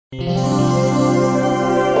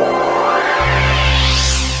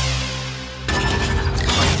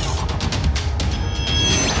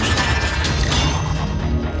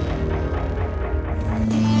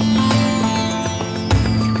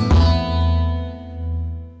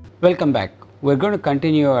Welcome back. We are going to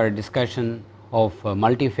continue our discussion of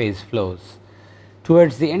multiphase flows.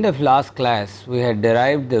 Towards the end of last class, we had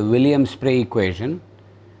derived the Williams-Spray equation,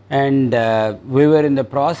 and we were in the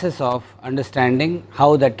process of understanding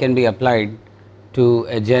how that can be applied to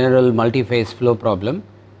a general multiphase flow problem,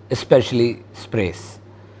 especially sprays.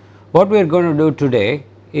 What we are going to do today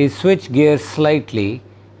is switch gears slightly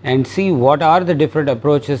and see what are the different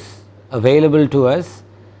approaches available to us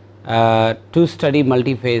to study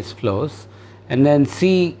multiphase flows, and then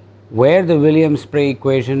see where the Williams-Spray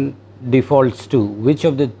equation defaults to, which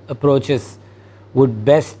of the approaches would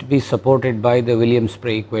best be supported by the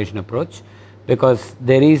Williams-Spray equation approach, because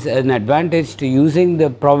there is an advantage to using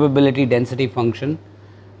the probability density function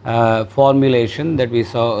formulation that we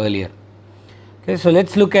saw earlier. Okay, so let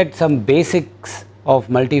us look at some basics of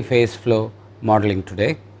multiphase flow modeling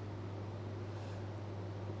today.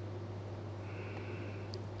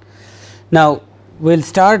 Now, we will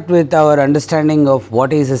start with our understanding of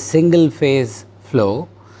what is a single phase flow.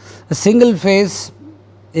 A single phase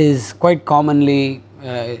is quite commonly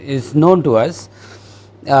is known to us.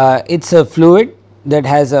 It is a fluid that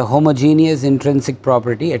has a homogeneous intrinsic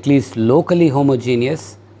property, at least locally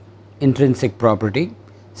homogeneous intrinsic property.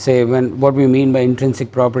 Say what we mean by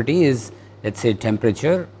intrinsic property is, let us say,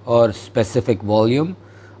 temperature or specific volume,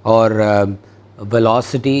 or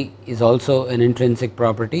velocity is also an intrinsic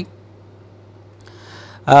property.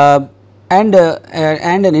 And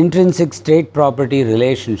an intrinsic state property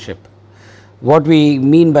relationship. What we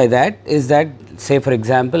mean by that is that, say for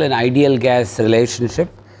example, an ideal gas relationship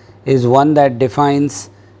is one that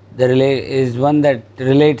defines one that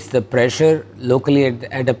relates the pressure locally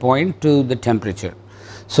at a point to the temperature.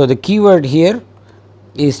 So, the keyword here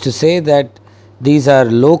is to say that these are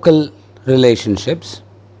local relationships.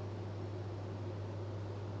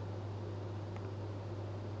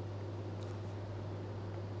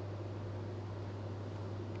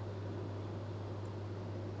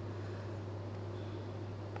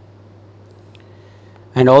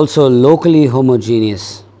 And also locally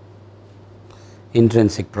homogeneous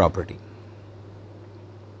intrinsic property.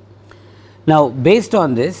 Now, based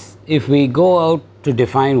on this, if we go out to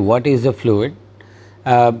define what is a fluid,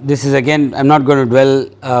 this is again, I am not going to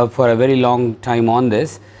dwell for a very long time on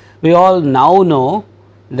this. We all now know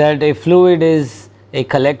that a fluid is a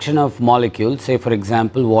collection of molecules. Say for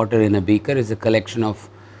example, water in a beaker is a collection of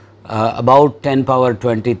about 10 power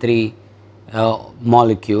 23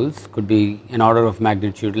 molecules, could be an order of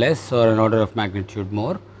magnitude less or an order of magnitude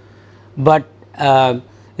more, but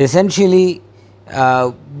essentially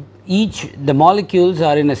the molecules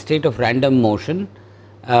are in a state of random motion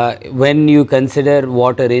when you consider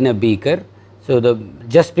water in a beaker. So,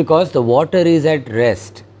 just because the water is at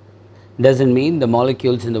rest does not mean the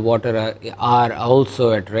molecules in the water are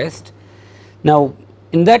also at rest. Now,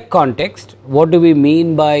 in that context, what do we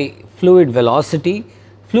mean by fluid velocity?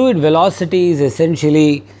 Fluid velocity is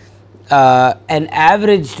essentially an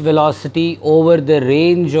averaged velocity over the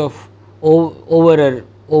range of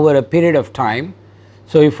over a period of time.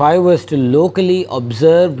 So, if I was to locally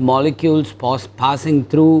observe molecules passing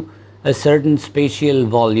through a certain spatial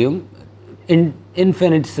volume,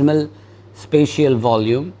 infinitesimal spatial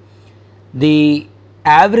volume, the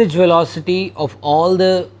average velocity of all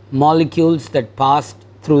the molecules that passed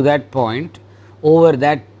through that point over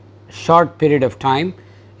that short period of time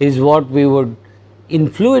is what we would in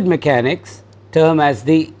fluid mechanics term as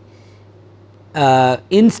the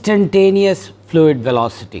instantaneous fluid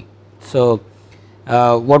velocity. So,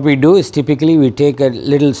 what we do is typically we take a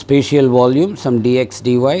little spatial volume, some dx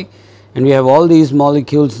dy, and we have all these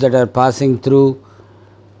molecules that are passing through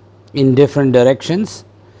in different directions.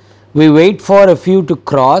 We wait for a few to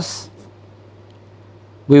cross,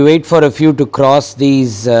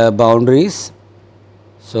 these boundaries.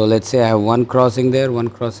 So, let us say I have one crossing there, one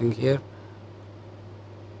crossing here.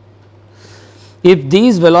 If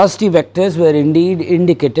these velocity vectors were indeed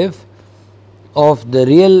indicative of the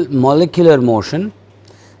real molecular motion,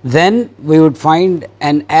 then we would find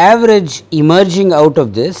an average emerging out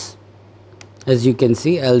of this. As you can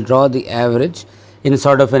see, I will draw the average in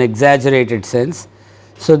sort of an exaggerated sense.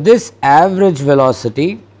 So, this average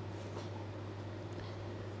velocity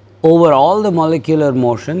over all the molecular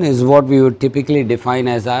motion is what we would typically define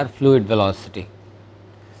as our fluid velocity.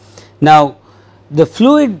 Now, the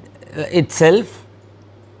fluid itself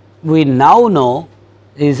we now know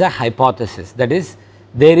is a hypothesis, that is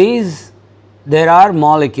there are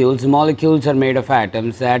molecules are made of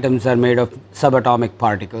atoms, the atoms are made of subatomic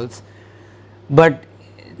particles, but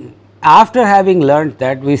after having learnt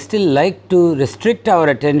that, we still like to restrict our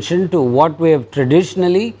attention to what we have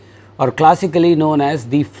traditionally or classically known as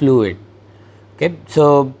the fluid. Okay.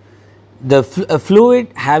 So, a fluid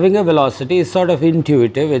having a velocity is sort of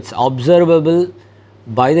intuitive, it is observable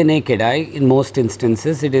by the naked eye. In most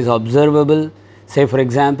instances it is observable. Say for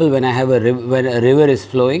example, when I have when a river is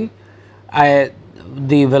flowing,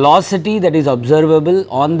 the velocity that is observable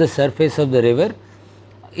on the surface of the river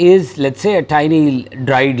is, let us say, a tiny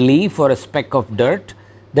dried leaf or a speck of dirt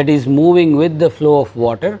that is moving with the flow of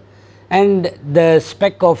water, and the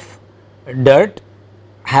speck of dirt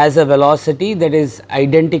has a velocity that is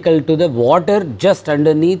identical to the water just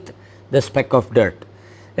underneath the speck of dirt.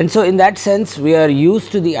 And so, in that sense we are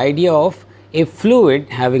used to the idea of a fluid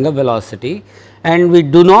having a velocity, and we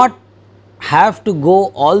do not have to go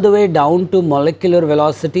all the way down to molecular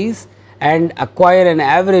velocities and acquire an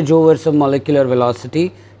average over some molecular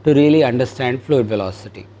velocity to really understand fluid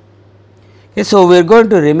velocity. Okay, so, we are going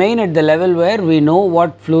to remain at the level where we know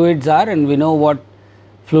what fluids are and we know what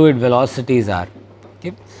fluid velocities are.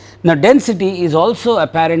 Okay. Now, density is also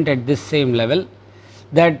apparent at this same level,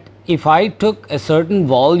 that if I took a certain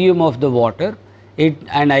volume of the water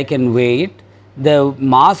and I can weigh it, the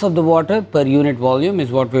mass of the water per unit volume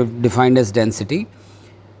is what we have defined as density.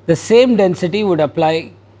 The same density would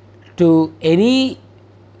apply to any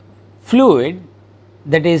fluid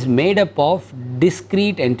that is made up of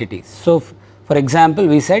discrete entities. So, for example,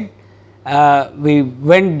 we said we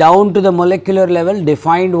went down to the molecular level,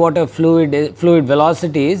 defined what a fluid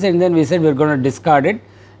velocity is, and then we said we are going to discard it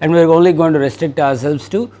and we are only going to restrict ourselves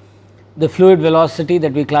to the fluid velocity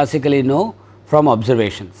that we classically know from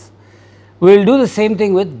observations. We will do the same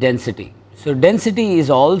thing with density. So, density is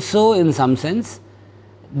also in some sense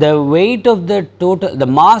the weight of the total, the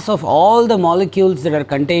mass of all the molecules that are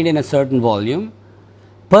contained in a certain volume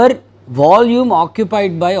per volume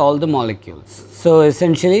occupied by all the molecules. So,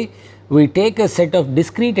 essentially we take a set of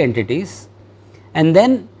discrete entities and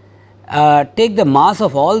then take the mass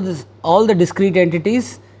of all the discrete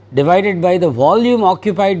entities divided by the volume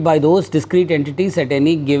occupied by those discrete entities at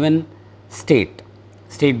any given state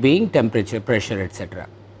being temperature, pressure, etc.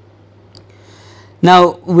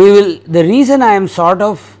 Now, the reason I am sort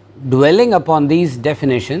of dwelling upon these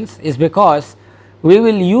definitions is because we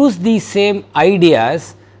will use these same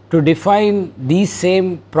ideas to define these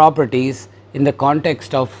same properties in the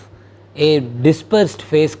context of a dispersed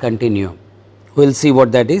phase continuum. We will see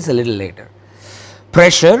what that is a little later.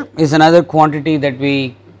 Pressure is another quantity that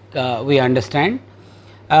we understand.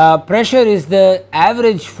 Pressure is the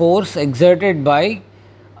average force exerted by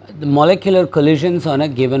the molecular collisions on a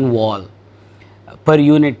given wall per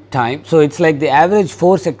unit time. So, it is like the average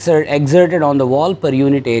force exerted on the wall per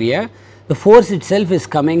unit area. The force itself is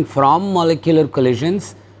coming from molecular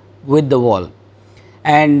collisions with the wall,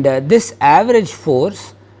 and this average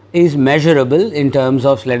force is measurable in terms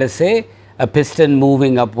of, let us say, a piston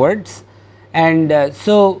moving upwards. And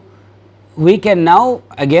so, we can now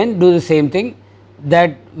again do the same thing,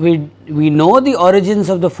 that we know the origins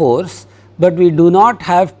of the force, but we do not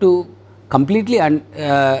have to completely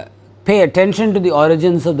pay attention to the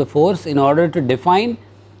origins of the force in order to define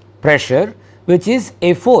pressure, which is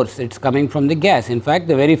a force. It is coming from the gas. In fact,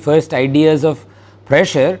 the very first ideas of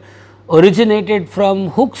pressure originated from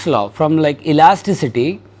Hooke's law, from like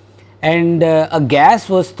elasticity, and a gas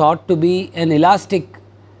was thought to be an elastic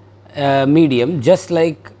medium, just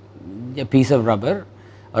like a piece of rubber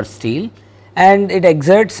or steel, and it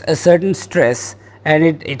exerts a certain stress and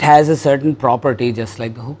it has a certain property just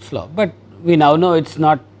like the Hooke's law. But we now know it is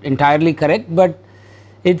not entirely correct, but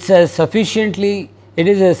it is a sufficient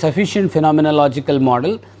phenomenological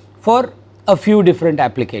model for a few different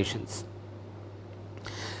applications.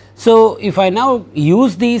 So, if I now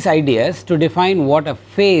use these ideas to define what a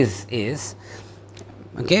phase is,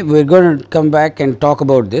 okay, we are going to come back and talk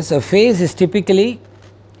about this. A phase is typically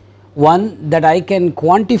one that I can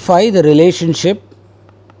quantify the relationship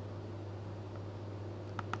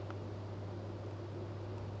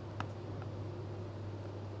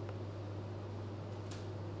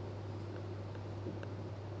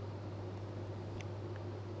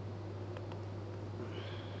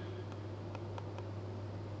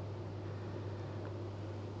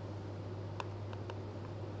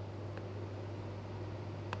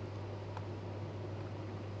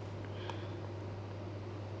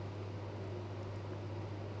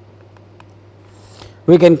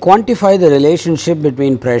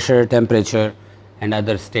between pressure, temperature and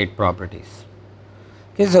other state properties.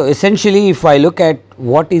 Okay, so, essentially if I look at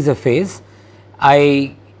what is a phase,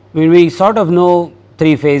 we sort of know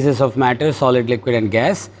three phases of matter: solid, liquid and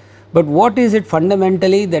gas, but what is it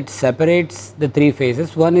fundamentally that separates the three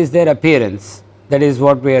phases? One is their appearance, that is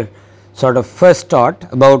what we are sort of first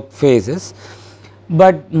taught about phases,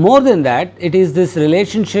 but more than that, it is this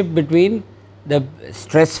relationship between the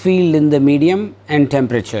stress field in the medium and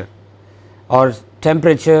temperature, or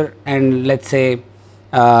temperature and let us say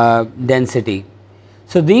density.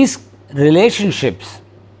 So, these relationships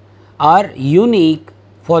are unique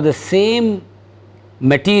for the same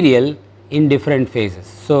material in different phases.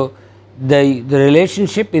 So, the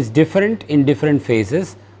relationship is different in different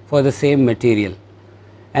phases for the same material,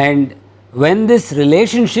 and when this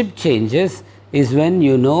relationship changes is when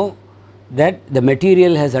you know that the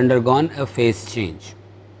material has undergone a phase change.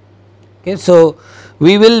 Okay. So,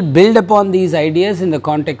 we will build upon these ideas in the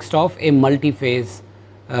context of a multi-phase,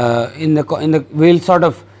 we will sort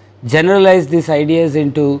of generalize these ideas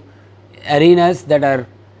into arenas that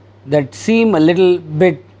seem a little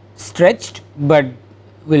bit stretched, but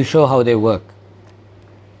we will show how they work.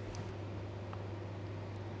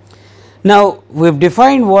 Now, we have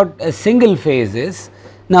defined what a single phase is.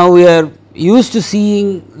 Now, we are used to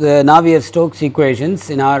seeing the Navier-Stokes equations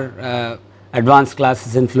in our advanced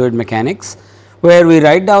classes in fluid mechanics, where we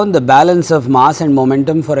write down the balance of mass and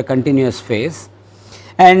momentum for a continuous phase,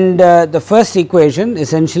 and the first equation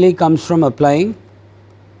essentially comes from applying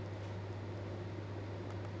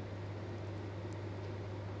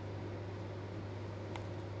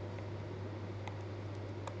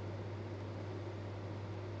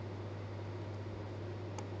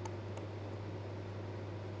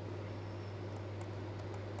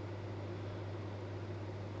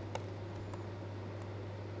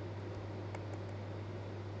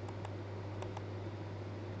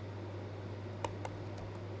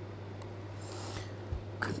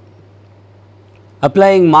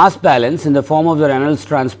applying mass balance in the form of the Reynolds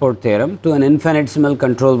transport theorem to an infinitesimal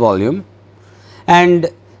control volume, and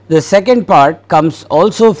the second part comes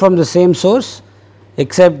also from the same source,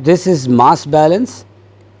 except this is mass balance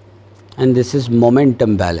and this is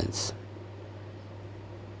momentum balance.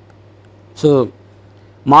 So,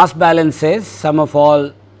 mass balance says sum of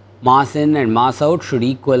all mass in and mass out should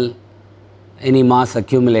equal any mass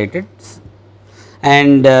accumulated,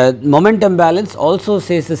 and momentum balance also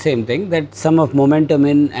says the same thing, that sum of momentum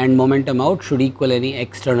in and momentum out should equal any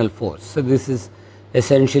external force. So, this is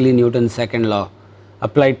essentially Newton's second law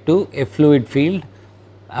applied to a fluid field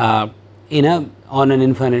on an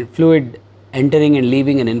infinite fluid entering and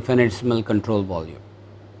leaving an infinitesimal control volume.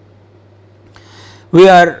 We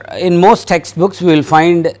are in most textbooks we will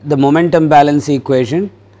find the momentum balance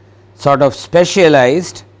equation sort of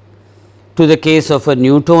specialized to the case of a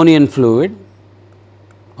Newtonian fluid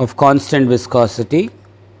of constant viscosity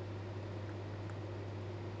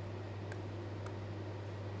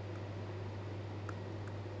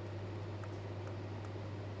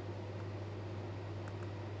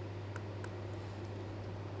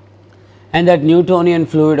and that Newtonian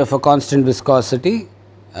fluid of a constant viscosity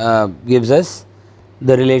gives us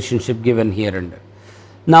the relationship given here under.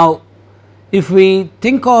 Now, if we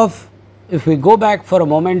go back for a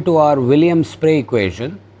moment to our Williams-Spray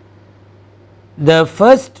equation, the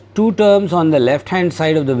first two terms on the left hand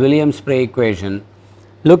side of the Williams-Spray equation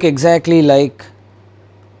look exactly like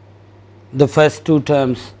the first two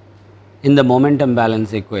terms in the momentum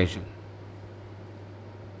balance equation,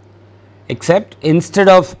 except instead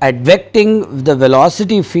of advecting the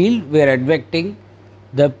velocity field, we are advecting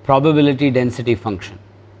the probability density function.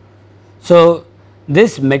 So,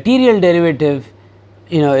 this material derivative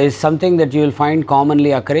is something that you will find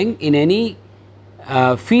commonly occurring in any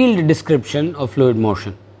field description of fluid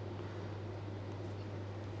motion.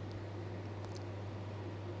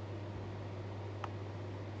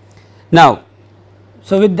 Now,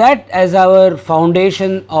 so with that as our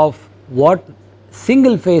foundation of what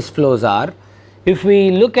single phase flows are, if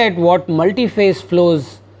we look at what multi-phase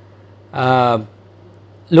flows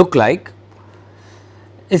look like,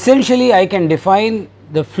 essentially I can define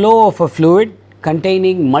the flow of a fluid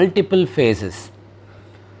containing multiple phases.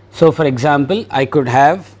 So, for example, I could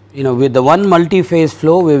have with the one multi-phase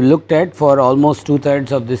flow we have looked at for almost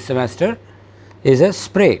 2/3 of this semester is a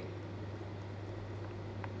spray.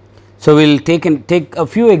 So, we will take a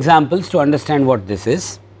few examples to understand what this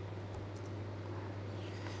is.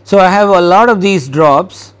 So, I have a lot of these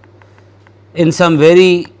drops in some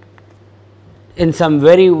very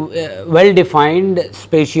well defined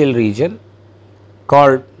spatial region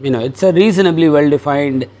called it is a reasonably well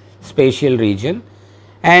defined spatial region,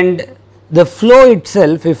 and the flow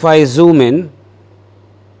itself, if I zoom in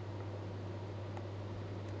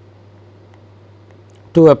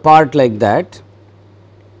to a part like that,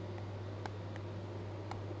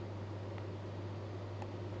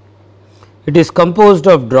 it is composed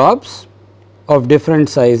of drops of different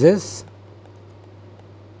sizes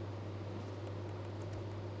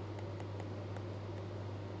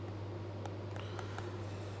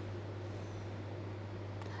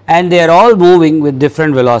and they are all moving with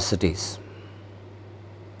different velocities.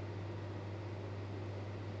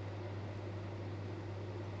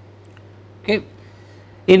 Okay.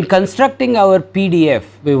 In constructing our PDF,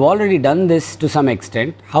 we have already done this to some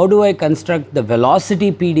extent. How do I construct the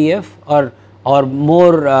velocity PDF, or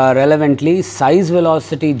more relevantly size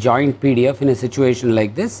velocity joint PDF in a situation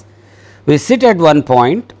like this? We sit at one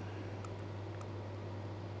point,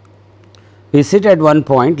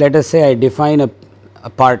 let us say I define a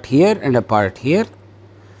part here and a part here,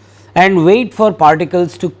 and wait for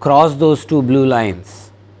particles to cross those two blue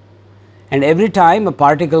lines. And every time a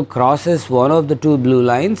particle crosses one of the two blue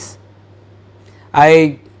lines,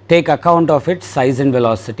 I take account of its size and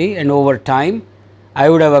velocity, and over time I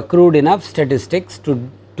would have accrued enough statistics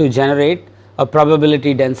to generate a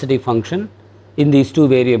probability density function in these two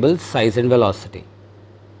variables, size and velocity.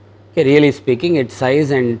 Okay, really speaking, its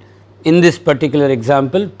size, and in this particular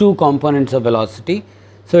example 2 components of velocity.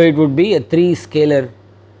 So, it would be a 3 scalar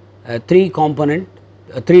 3 component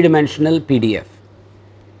 3 dimensional PDF.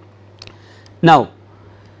 Now,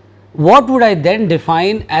 what would I then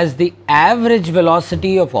define as the average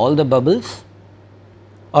velocity of all the bubbles,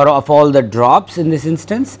 or of all the drops in this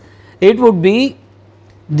instance? It would be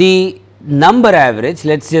the number average.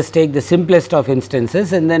 Let us just take the simplest of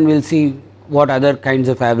instances, and then we will see what other kinds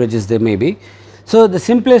of averages there may be. So, the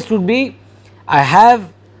simplest would be I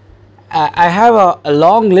have a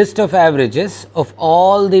long list of averages of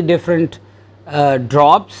all the different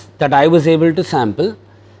drops that I was able to sample,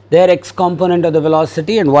 their x component of the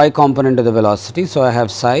velocity and y component of the velocity. So, I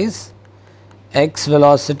have size, x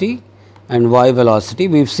velocity and y velocity.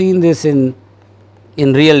 We have seen this in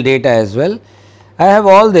real data as well. I have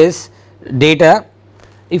all this data.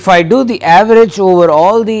 If I do the average over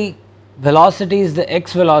all the velocities, the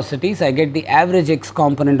x velocities, I get the average x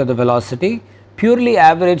component of the velocity, purely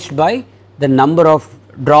averaged by the number of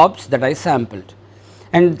drops that I sampled,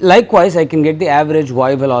 and likewise I can get the average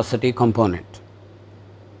y velocity component.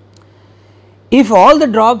 If all the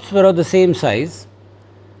drops were of the same size,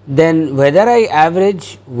 then whether I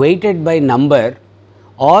average weighted by number,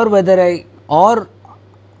 or whether I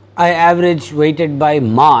average weighted by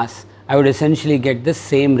mass, I would essentially get the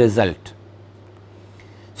same result.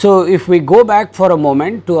 So, if we go back for a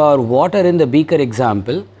moment to our water in the beaker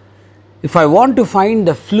example, if I want to find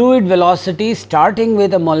the fluid velocity starting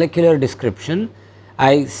with a molecular description,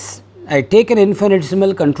 I take an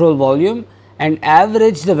infinitesimal control volume and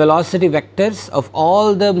average the velocity vectors of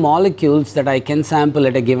all the molecules that I can sample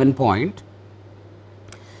at a given point,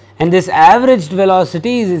 and this averaged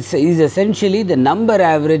velocity is essentially the number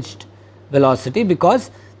averaged velocity, because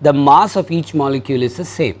the mass of each molecule is the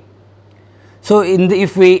same. So,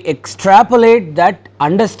 if we extrapolate that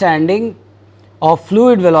understanding of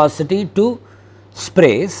fluid velocity to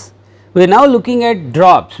sprays, we are now looking at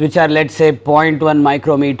drops which are, let us say, 0.1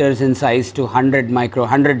 micrometers in size to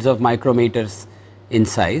hundreds of micrometers in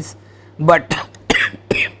size, but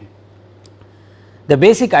the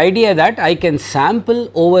basic idea that I can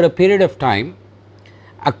sample over a period of time,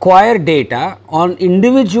 acquire data on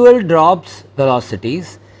individual drops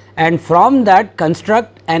velocities, and from that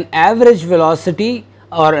construct an average velocity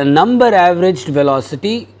or a number averaged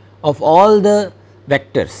velocity of all the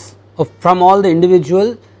vectors from all the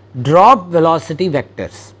individual drop velocity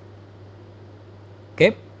vectors,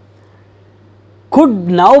 okay, could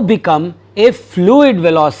now become a fluid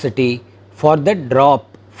velocity for the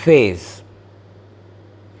drop phase.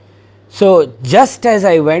 So, just as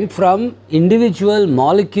I went from individual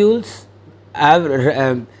molecules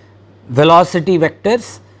velocity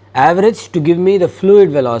vectors average to give me the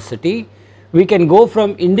fluid velocity, we can go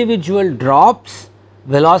from individual drops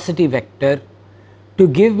velocity vector to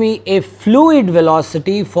give me a fluid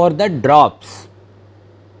velocity for the drops.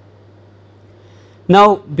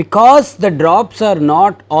 Now, because the drops are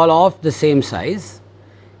not all of the same size,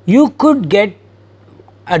 you could get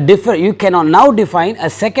you can now define a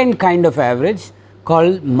second kind of average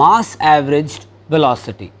called mass averaged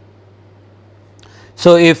velocity.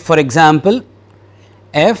 So, if for example,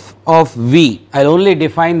 f of v, I will only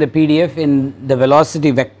define the PDF in the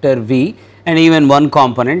velocity vector v and even one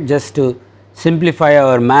component, just to simplify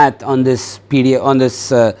our math on this PDF on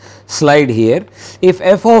this slide here. If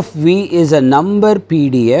f of v is a number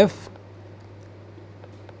PDF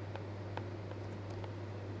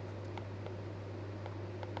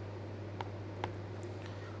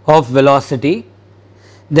of velocity,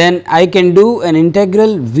 then I can do an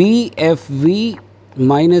integral v f v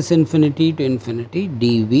minus infinity to infinity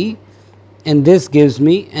dv, and this gives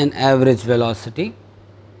me an average velocity.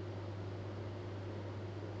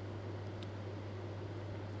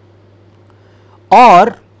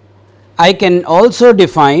 Or I can also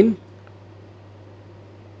define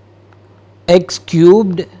x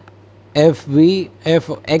cubed f v f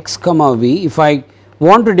x comma v. If I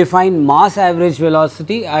want to define mass average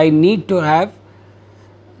velocity, I need to have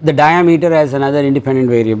the diameter as another independent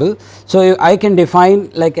variable. So, I can define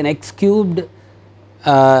like an x cubed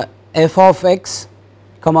f of x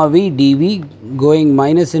comma v dv going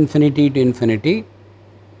minus infinity to infinity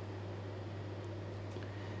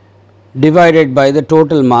divided by the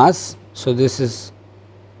total mass. So, this is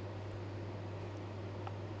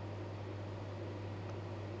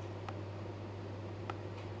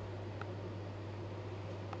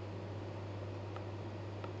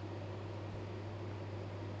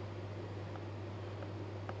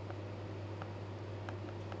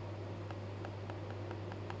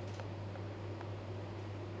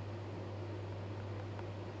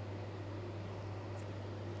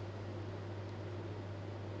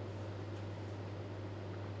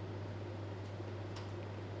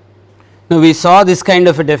now, we saw this kind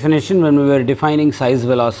of a definition when we were defining size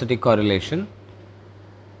velocity correlation,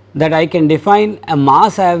 that I can define a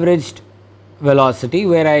mass averaged velocity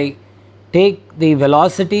where I take the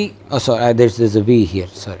velocity, oh sorry, there is a v here,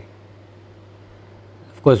 sorry.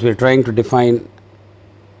 Of course, we are trying to define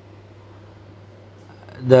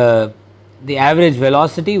the average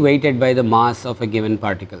velocity weighted by the mass of a given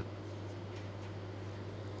particle.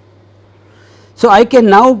 So, I can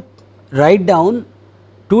now write down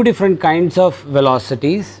two different kinds of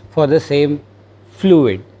velocities for the same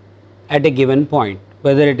fluid at a given point,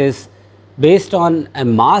 whether it is based on a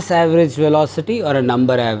mass averaged velocity or a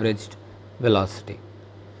number averaged velocity.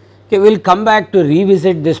 Okay, we will come back to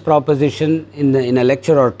revisit this proposition in a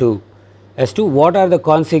lecture or two as to what are the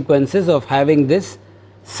consequences of having this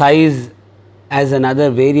size as another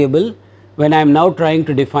variable when I am now trying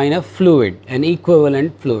to define a fluid, an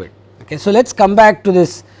equivalent fluid. Okay, so, let us come back to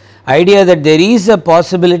this idea that there is a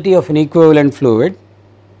possibility of an equivalent fluid.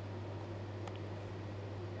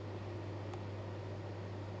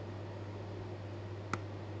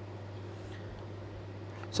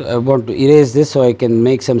 So, I want to erase this so I can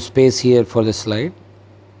make some space here for the slide.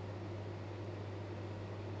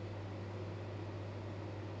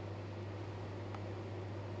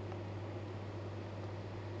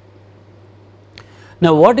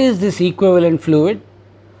 Now, what is this equivalent fluid?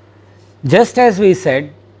 Just as we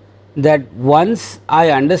said that once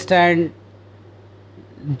I understand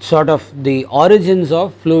sort of the origins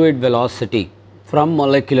of fluid velocity from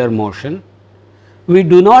molecular motion, we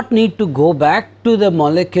do not need to go back to the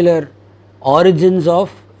molecular origins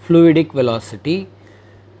of fluidic velocity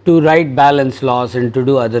to write balance laws and to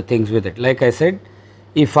do other things with it. Like I said,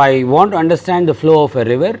 if I want to understand the flow of a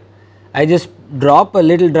river, I just drop a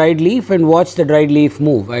little dried leaf and watch the dried leaf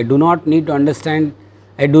move. I do not need to understand,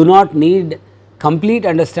 I do not need complete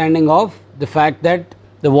understanding of the fact that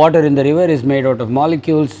the water in the river is made out of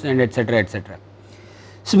molecules and etc., etc.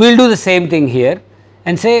 So, we will do the same thing here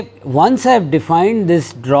and say once I have defined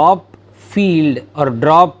this drop field or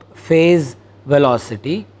drop phase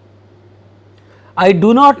velocity, I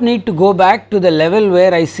do not need to go back to the level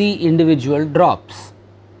where I see individual drops.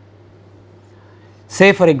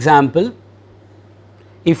 Say for example,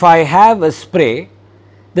 if I have a spray,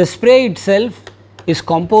 the spray itself is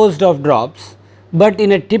composed of drops, but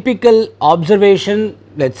in a typical observation,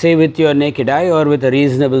 let us say with your naked eye or with a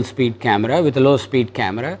reasonable speed camera, with a low speed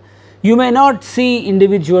camera, you may not see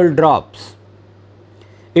individual drops.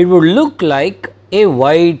 It would look like a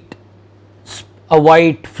white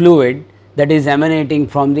fluid that is emanating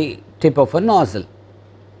from the tip of a nozzle.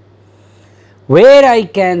 Where I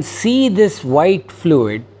can see this white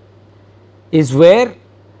fluid is where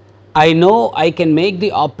I know I can make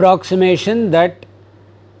the approximation that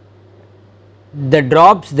the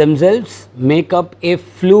drops themselves make up a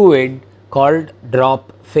fluid called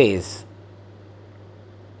drop phase.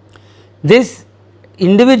 These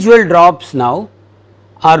individual drops now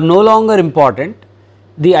are no longer important.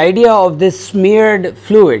 The idea of this smeared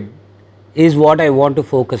fluid is what I want to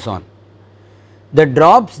focus on. The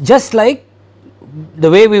drops, just like the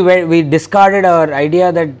way we discarded our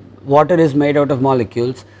idea that water is made out of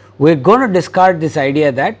molecules, we are going to discard this idea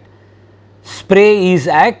that spray is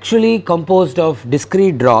actually composed of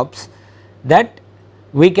discrete drops that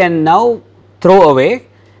we can now throw away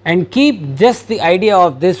and keep just the idea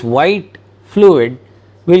of this white fluid.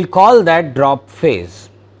 We will call that drop phase.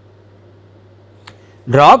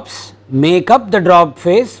 Drops make up the drop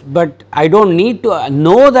phase, but I do not need to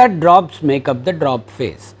know that drops make up the drop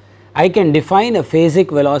phase. I can define a phasic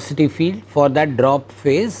velocity field for that drop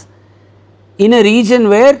phase in a region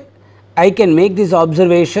where I can make this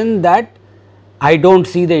observation that I do not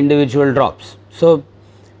see the individual drops. So,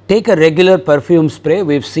 take a regular perfume spray,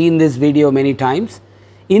 we have seen this video many times.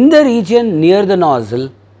 In the region near the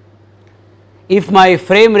nozzle, if my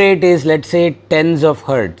frame rate is, let us say, tens of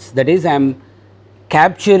hertz, that is, I am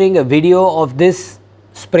capturing a video of this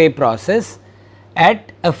spray process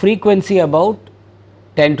at a frequency about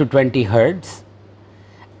 10 to 20 hertz.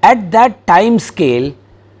 At that time scale,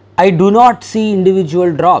 I do not see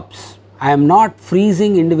individual drops, I am not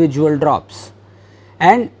freezing individual drops,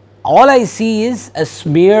 and all I see is a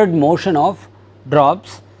smeared motion of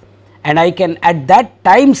drops, and I can at that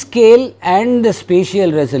time scale and the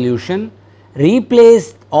spatial resolution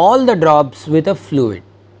replace all the drops with a fluid.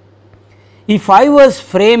 If I was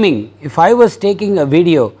framing, if I was taking a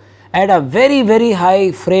video at a very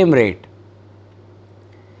high frame rate,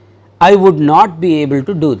 I would not be able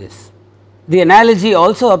to do this. The analogy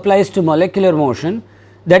also applies to molecular motion,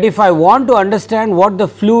 that if I want to understand what the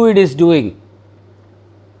fluid is doing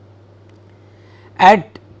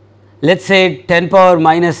at, let us say, 10 power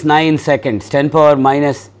minus 9 seconds, 10 power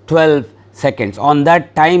minus 12 seconds, on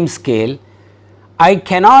that time scale, I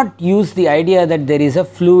cannot use the idea that there is a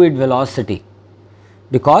fluid velocity,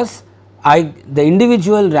 because the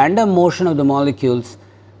individual random motion of the molecules,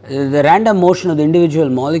 the random motion of the individual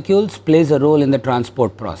molecules plays a role in the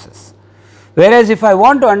transport process. Whereas, if I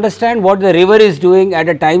want to understand what the river is doing at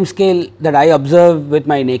a time scale that I observe with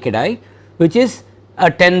my naked eye, which is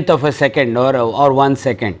a tenth of a second or 1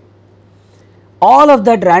 second, all of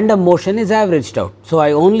that random motion is averaged out. So,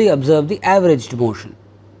 I only observe the averaged motion.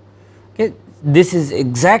 Okay. This is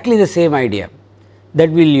exactly the same idea that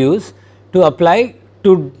we will use to apply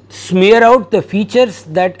to smear out the features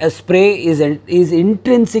that a spray is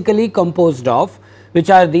intrinsically composed of, which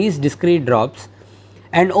are these discrete drops,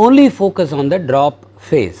 and only focus on the drop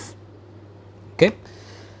phase. Okay.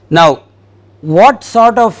 Now, what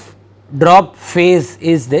sort of drop phase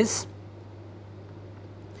is this?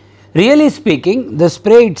 Really speaking, the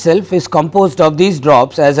spray itself is composed of these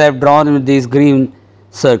drops, as I have drawn with these green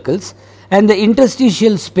circles, and the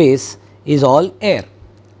interstitial space is all air.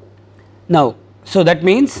 Now, so that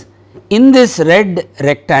means in this red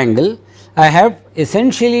rectangle, I have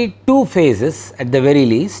essentially two phases at the very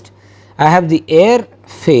least. I have the air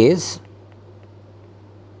phase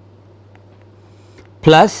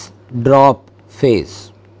plus drop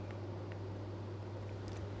phase,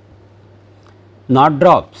 not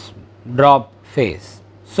drops, drop phase.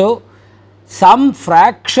 So, some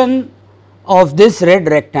fraction of this red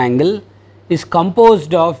rectangle is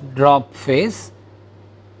composed of drop phase,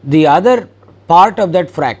 the other part of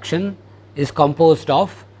that fraction is composed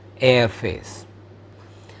of air phase.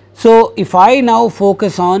 So, if I now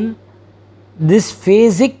focus on this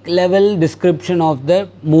phasic level description of the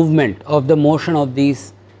movement, of the motion of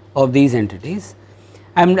these entities,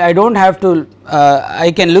 I do not have to,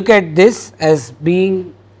 I can look at this as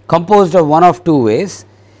being composed of one of two ways.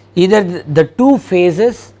 Either the two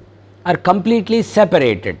phases are completely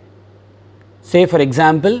separated. Say for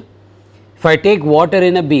example, if I take water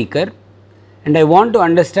in a beaker and I want to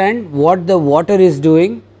understand what the water is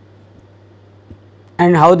doing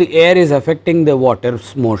and how the air is affecting the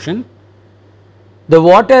water's motion, the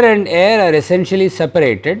water and air are essentially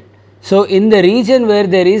separated. So, in the region where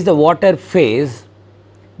there is the water phase,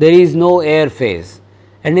 there is no air phase,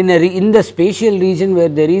 and in the spatial region where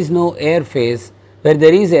there is no air phase, where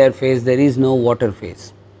there is air phase, there is no water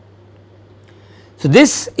phase. So,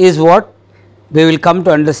 this is what we will come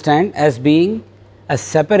to understand as being a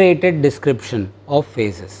separated description of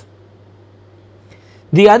phases.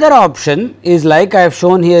 The other option is like I have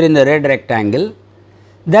shown here in the red rectangle,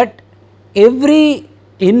 that every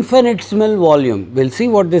infinitesimal volume, we will see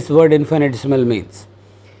what this word infinitesimal means.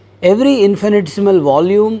 Every infinitesimal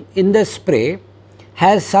volume in the spray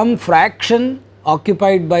has some fraction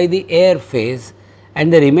occupied by the air phase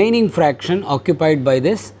and the remaining fraction occupied by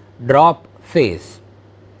this drop phase.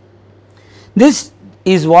 This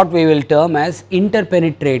is what we will term as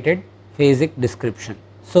interpenetrated phasic description.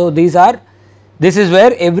 So, this is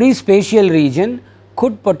where every spatial region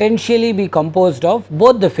could potentially be composed of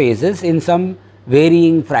both the phases in some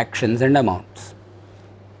varying fractions and amounts.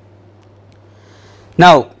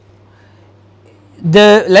 Now,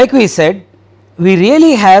 like we said, we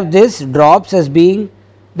really have this drops as being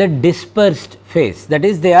the dispersed phase, that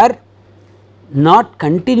is, they are not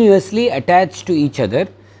continuously attached to each other,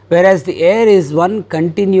 whereas the air is one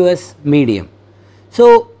continuous medium.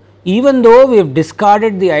 So, even though we have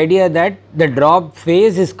discarded the idea that the drop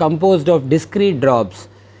phase is composed of discrete drops,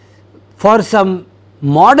 for some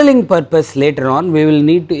modeling purpose later on we will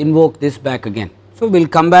need to invoke this back again. So, we will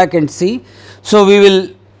come back and see. So, we will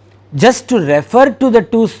just to refer to the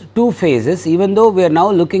two phases, even though we are now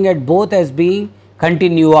looking at both as being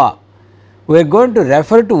continua. We are going to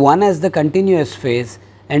refer to one as the continuous phase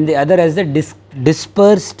and the other as the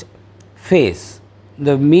dispersed phase.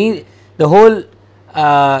 The whole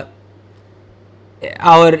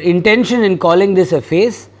our intention in calling this a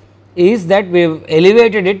phase is that we have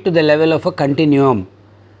elevated it to the level of a continuum.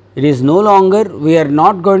 It is no longer, we are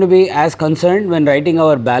not going to be as concerned when writing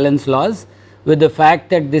our balance laws with the fact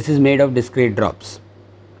that this is made of discrete drops.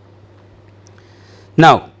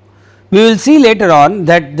 Now, we will see later on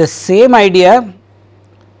that the same idea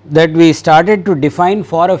that we started to define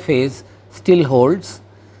for a phase still holds,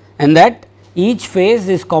 and that each phase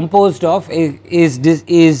is composed of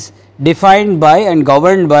is defined by and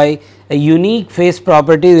governed by a unique phase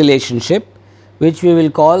property relationship, which we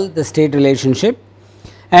will call the state relationship,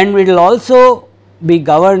 and it will also be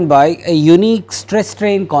governed by a unique stress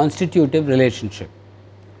strain constitutive relationship.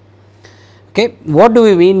 Okay. What do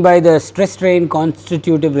we mean by the stress strain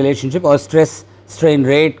constitutive relationship or stress strain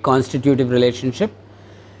rate constitutive relationship?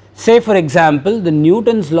 Say for example, the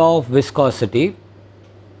Newton's law of viscosity,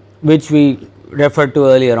 which we referred to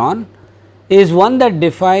earlier on, is one that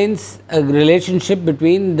defines a relationship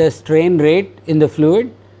between the strain rate in the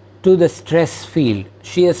fluid to the stress field,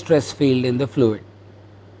 shear stress field in the fluid.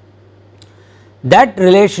 That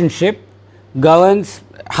relationship governs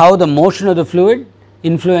how the motion of the fluid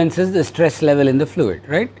influences the stress level in the fluid,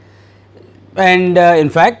 right. And in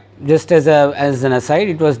fact, just as an aside,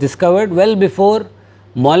 it was discovered well before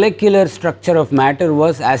molecular structure of matter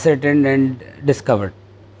was ascertained and discovered.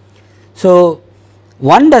 So,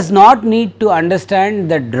 one does not need to understand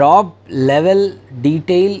the drop level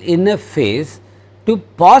detail in a phase to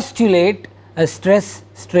postulate a stress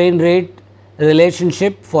strain rate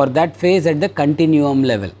relationship for that phase at the continuum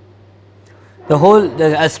level.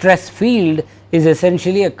 A stress field is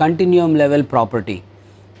essentially a continuum level property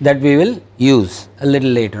that we will use a little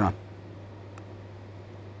later on.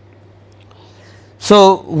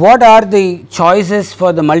 So, what are the choices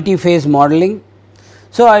for the multi-phase modeling?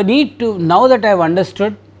 So, I need to, now that I have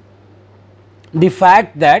understood the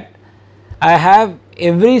fact that I have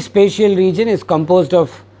every spatial region is composed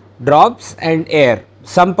of drops and air,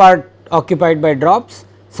 some part occupied by drops,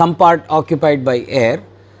 some part occupied by air.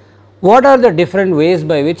 What are the different ways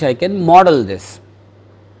by which I can model this?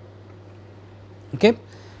 Okay.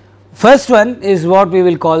 First one is what we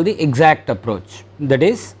will call the exact approach, that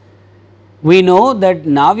is, we know that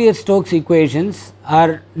Navier-Stokes equations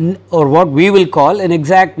are or what we will call an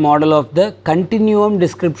exact model of the continuum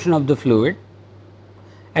description of the fluid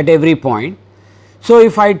at every point. So,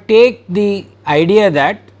 if I take the idea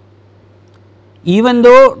that even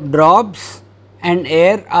though drops and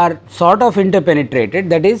air are sort of interpenetrated,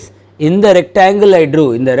 that is, in the rectangle I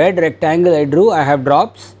drew, in the red rectangle I drew, I have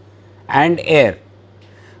drops and air.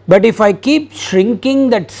 But if I keep shrinking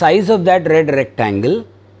that size of that red rectangle,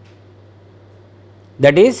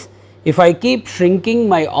 that is, if I keep shrinking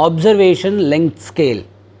my observation length scale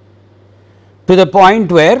to the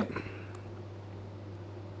point where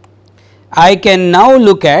I can now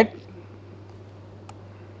look at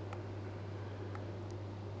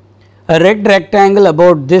a red rectangle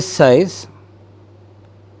about this size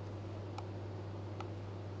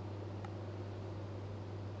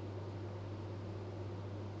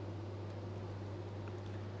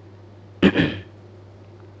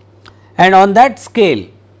and on that scale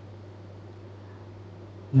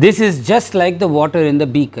this is just like the water in the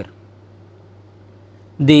beaker.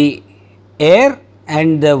 The air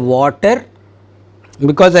and the water,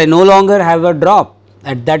 because I no longer have a drop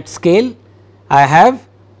at that scale, I have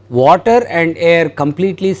water and air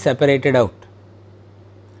completely separated out.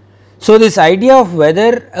 So, this idea of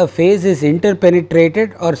whether a phase is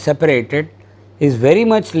interpenetrated or separated is very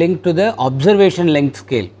much linked to the observation length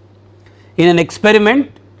scale. In an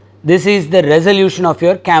experiment, this is the resolution of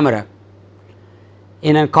your camera.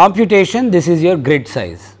 In a computation, this is your grid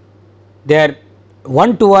size. They are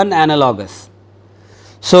one to one analogous.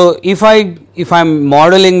 So, if I am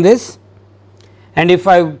modeling this and if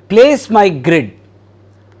I place my grid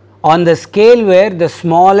on the scale where the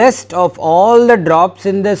smallest of all the drops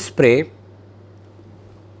in the spray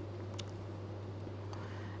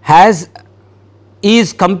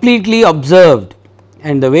is completely observed,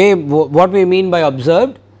 and the way what we mean by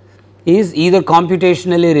observed is either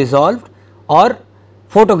computationally resolved or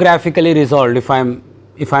photographically resolved if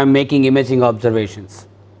I am making imaging observations.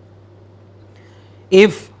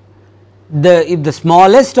 If the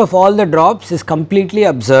smallest of all the drops is completely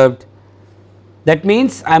observed, that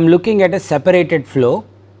means I am looking at a separated flow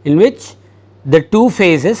in which the two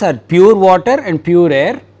phases are pure water and pure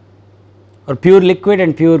air, or pure liquid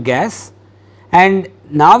and pure gas, and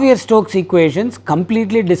Navier-Stokes equations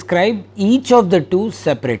completely describe each of the two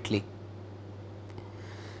separately.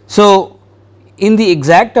 So, in the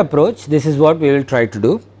exact approach, this is what we will try to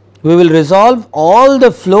do. We will resolve all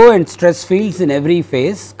the flow and stress fields in every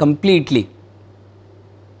phase completely.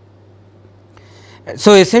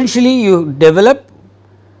 So, essentially you develop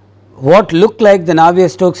what look like the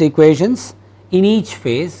Navier-Stokes equations in each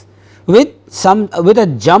phase with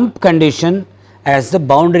a jump condition as the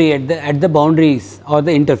boundary at the boundaries or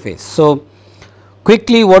the interface. So,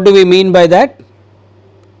 quickly what do we mean by that?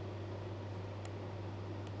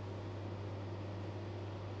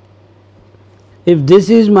 If this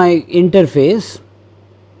is my interface,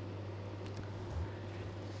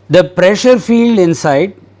 the pressure field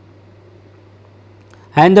inside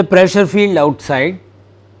and the pressure field outside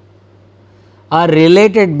are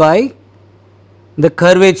related by the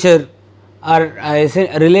curvature, are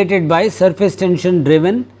related by surface tension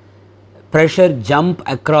driven pressure jump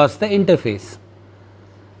across the interface.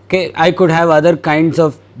 Okay, I could have other kinds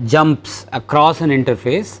of jumps across an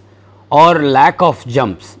interface or lack of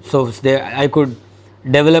jumps. So, I could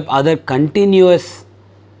develop other continuity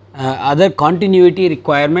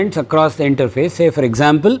requirements across the interface. Say for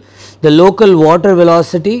example, the local water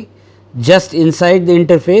velocity just inside the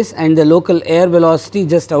interface and the local air velocity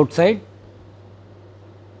just outside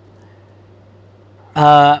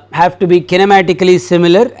have to be kinematically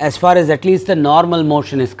similar as far as at least the normal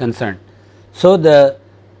motion is concerned. So, the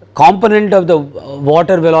component of the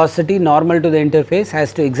water velocity normal to the interface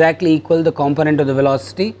has to exactly equal the component of the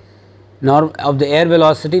velocity of the air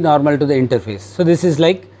velocity normal to the interface. So, this is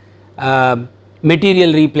like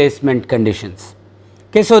material replacement conditions.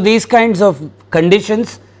 Okay, so, these kinds of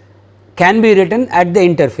conditions can be written at the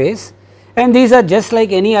interface, and these are just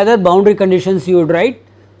like any other boundary conditions you would write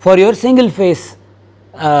for your single phase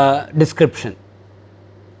description.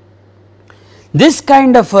 This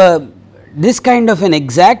kind of an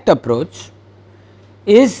exact approach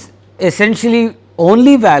is essentially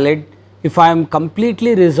only valid if I am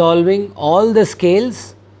completely resolving all the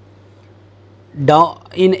scales down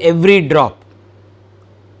in every drop.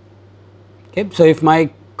 Okay. So, if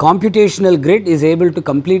my computational grid is able to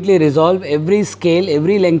completely resolve every scale,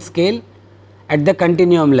 every length scale at the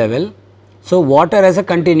continuum level. So, water as a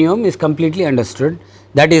continuum is completely understood,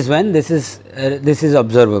 that is when this is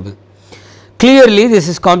observable. Clearly, this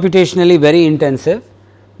is computationally very intensive,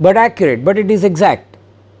 but accurate, but it is exact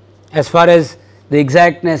as far as the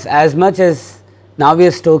exactness, as much as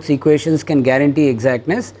Navier-Stokes equations can guarantee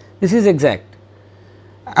exactness, this is exact.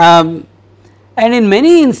 And in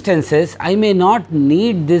many instances I may not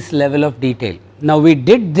need this level of detail. Now, we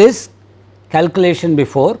did this calculation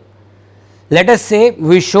before. Let us say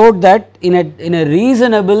we showed that in a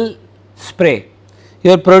reasonable spray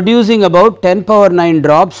you are producing about 10 power 9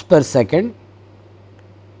 drops per second.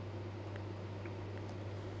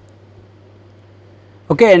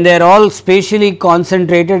 Okay, and they are all spatially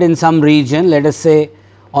concentrated in some region, let us say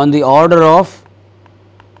on the order of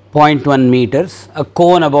 0.1 meters, a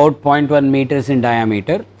cone about 0.1 meters in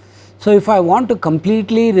diameter. So, if I want to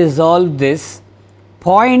completely resolve this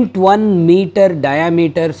 0.1 meter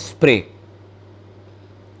diameter spray,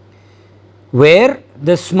 where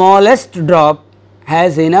the smallest drop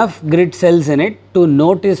has enough grid cells in it to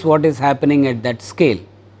notice what is happening at that scale.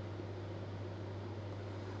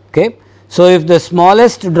 Okay. So, if the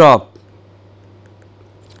smallest drop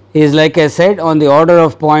is, like I said, on the order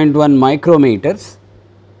of 0.1 micrometers,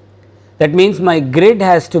 that means my grid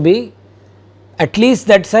has to be at least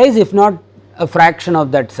that size, if not a fraction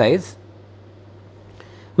of that size.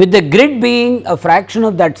 With the grid being a fraction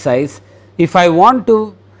of that size, if I want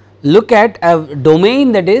to look at a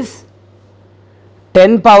domain that is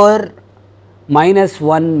 10 power minus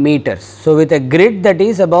 1 meters. So, with a grid that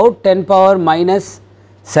is about 10 power minus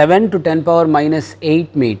 7 to 10 power minus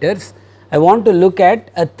 8 meters, I want to look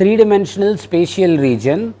at a 3-dimensional spatial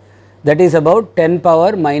region that is about 10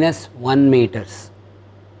 power minus 1 meters.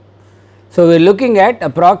 So, we are looking at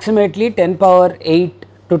approximately 10 power 8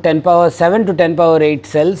 to 10 power 7 to 10 power 8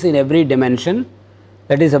 cells in every dimension,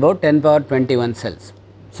 that is about 10 power 21 cells.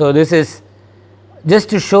 So, this is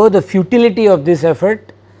just to show the futility of this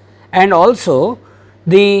effort and also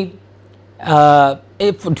the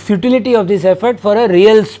futility of this effort for a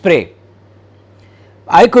real spray.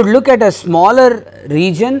 I could look at a smaller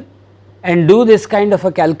region and do this kind of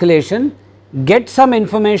a calculation, get some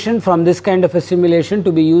information from this kind of a simulation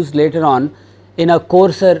to be used later on in a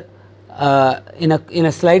coarser in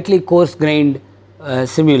a slightly coarse grained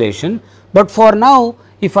simulation. But for now,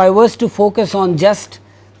 if I was to focus on just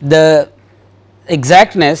the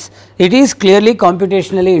exactness, it is clearly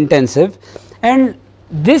computationally intensive, and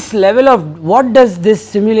this level of what does this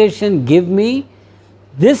simulation give me?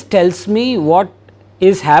 This tells me what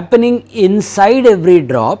is happening inside every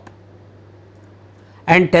drop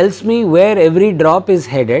and tells me where every drop is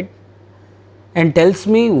headed and tells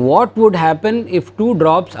me what would happen if two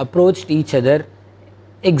drops approached each other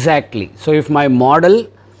exactly. So, if my model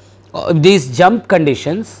these jump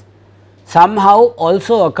conditions somehow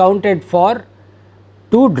also accounted for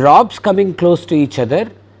two drops coming close to each other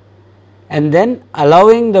and then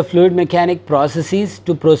allowing the fluid mechanic processes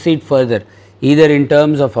to proceed further, either in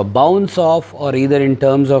terms of a bounce off or either in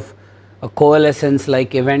terms of a coalescence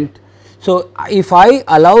like event. So, if I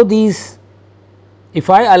allow these, if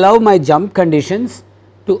I allow my jump conditions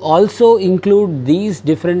to also include these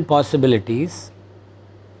different possibilities,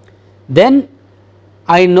 then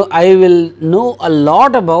I will know a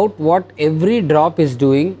lot about what every drop is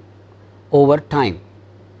doing over time.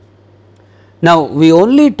 Now, we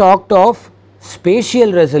only talked of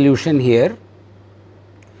spatial resolution here,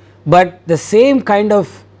 but the same kind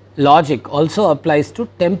of logic also applies to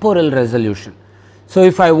temporal resolution. So,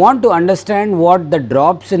 if I want to understand what the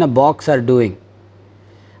drops in a box are doing,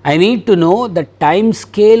 I need to know the time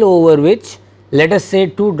scale over which, let us say,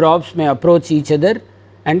 two drops may approach each other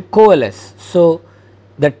and coalesce. So,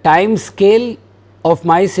 the time scale of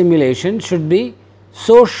my simulation should be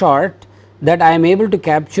so short that I am able to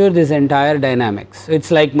capture this entire dynamics. So, it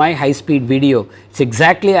is like my high speed video, it is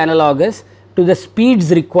exactly analogous to the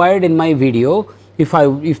speeds required in my video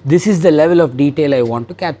if this is the level of detail I want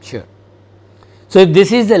to capture. So, if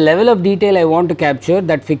this is the level of detail I want to capture,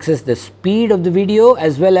 that fixes the speed of the video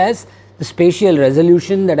as well as the spatial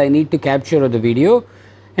resolution that I need to capture of the video,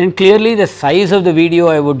 and clearly the size of the video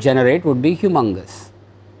I would generate would be humongous.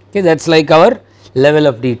 Okay, that is like our level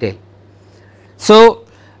of detail. So,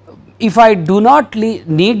 if I do not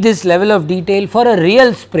need this level of detail for a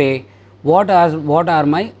real spray, what are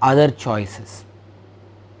my other choices?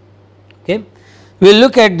 Okay. We will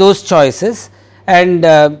look at those choices,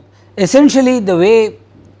 and essentially the way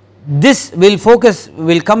this will focus, we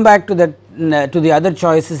will come back to the other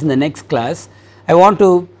choices in the next class. I want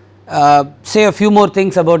to say a few more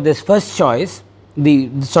things about this first choice, the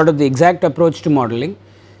sort of the exact approach to modeling.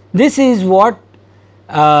 This is what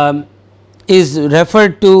is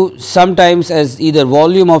referred to sometimes as either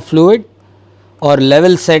volume of fluid or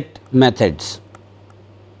level set methods.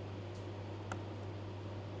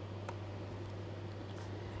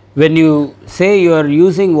 When you say you are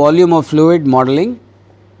using volume of fluid modeling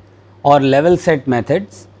or level set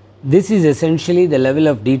methods, this is essentially the level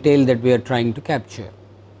of detail that we are trying to capture.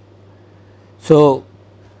 So,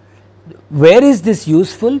 where is this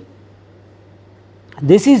useful?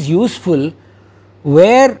 This is useful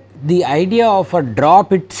where the idea of a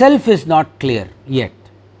drop itself is not clear yet.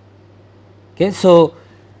 Okay. So,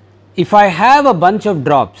 if I have a bunch of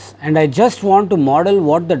drops and I just want to model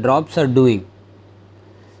what the drops are doing,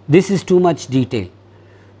 this is too much detail.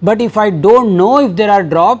 But if I do not know if there are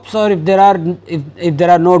drops or if there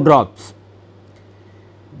are no drops,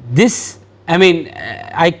 this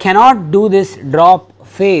I cannot do this drop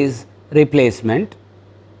phase replacement,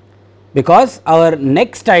 because our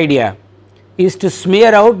next idea is to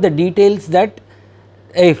smear out the details that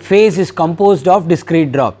a phase is composed of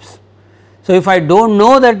discrete drops. So, if I do not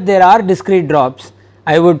know that there are discrete drops,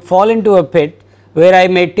 I would fall into a pit where I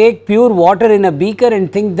may take pure water in a beaker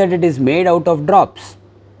and think that it is made out of drops.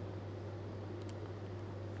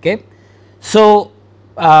 Okay. So,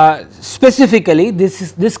 specifically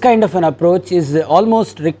this kind of an approach is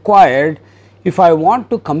almost required if I want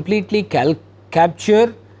to completely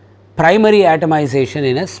capture primary atomization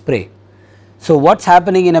in a spray. So, what is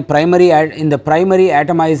happening in the primary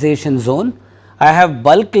atomization zone? I have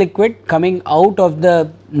bulk liquid coming out of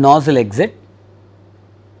the nozzle exit.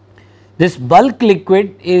 This bulk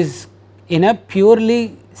liquid is in a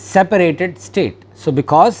purely separated state. So,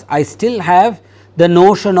 because I still have the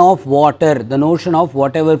notion of water, the notion of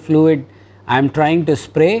whatever fluid I am trying to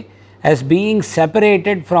spray as being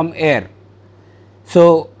separated from air.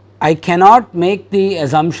 So, I cannot make the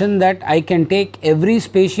assumption that I can take every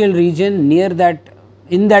spatial region near that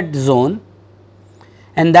in that zone,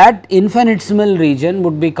 and that infinitesimal region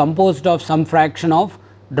would be composed of some fraction of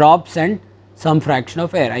drops and some fraction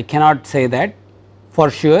of air. I cannot say that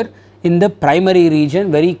for sure in the primary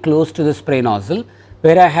region very close to the spray nozzle,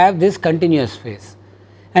 where I have this continuous phase,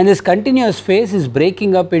 and this continuous phase is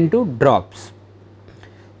breaking up into drops.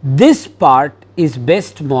 This part is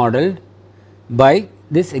best modeled by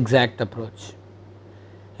this exact approach,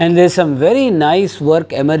 and there is some very nice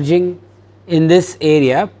work emerging in this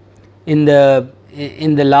area in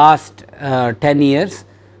the last 10 years,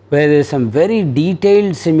 where there is some very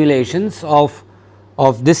detailed simulations of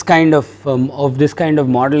of this kind of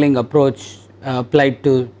modeling approach applied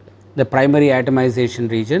to the primary atomization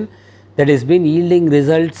region, that has been yielding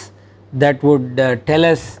results that would tell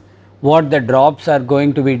us what the drops are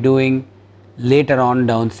going to be doing later on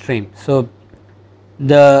downstream. So,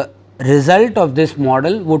 the result of this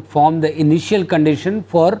model would form the initial condition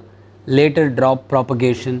for later drop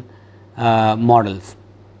propagation models.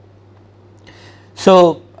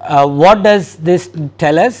 So, what does this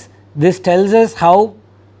tell us? This tells us how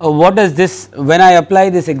what does this, when I apply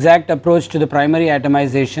this exact approach to the primary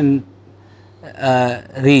atomization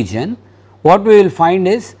region, what we will find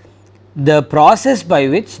is the process by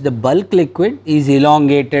which the bulk liquid is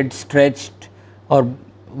elongated, stretched, or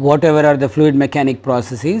whatever are the fluid mechanic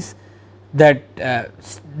processes that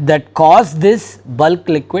that cause this bulk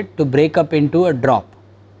liquid to break up into a drop.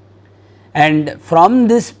 And from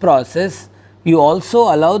this process you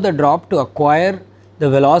also allow the drop to acquire the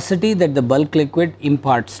velocity that the bulk liquid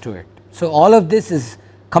imparts to it. So, all of this is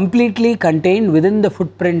completely contained within the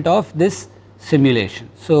footprint of this simulation.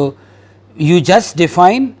 So, you just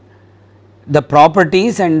define the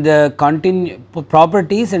properties and the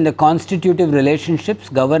constitutive relationships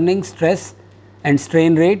governing stress and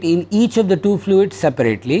strain rate in each of the two fluids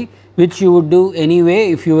separately, which you would do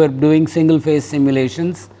anyway if you were doing single phase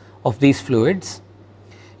simulations of these fluids.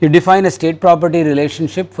 You define a state property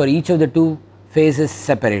relationship for each of the two phases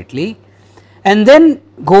separately, and then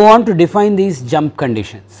go on to define these jump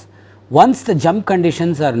conditions. Once the jump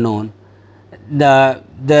conditions are known,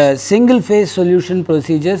 the single phase solution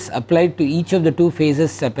procedures applied to each of the two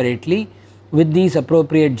phases separately with these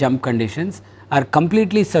appropriate jump conditions are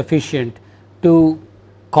completely sufficient to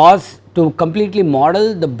completely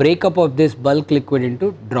model the breakup of this bulk liquid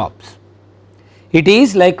into drops. It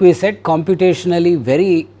is, like we said, computationally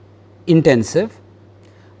very intensive,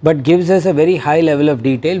 but gives us a very high level of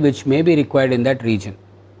detail which may be required in that region.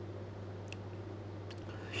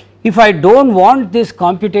 If I do not want this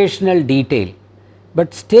computational detail,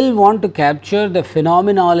 but still want to capture the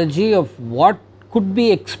phenomenology of what could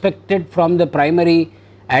be expected from the primary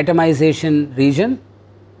atomization region,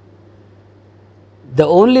 the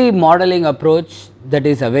only modeling approach that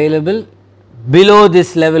is available below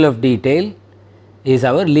this level of detail is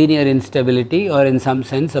our linear instability, or in some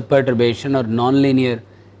sense a perturbation or nonlinear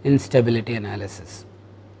instability analysis.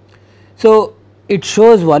 So, it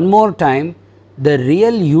shows one more time the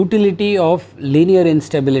real utility of linear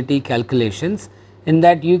instability calculations, in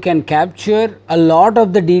that you can capture a lot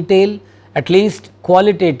of the detail, at least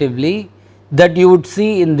qualitatively, that you would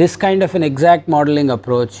see in this kind of an exact modeling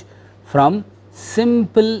approach from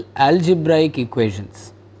simple algebraic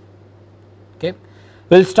equations. Okay.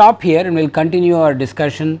 We will stop here and we will continue our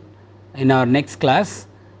discussion in our next class,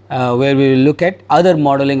 where we will look at other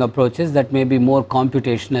modeling approaches that may be more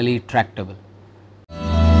computationally tractable.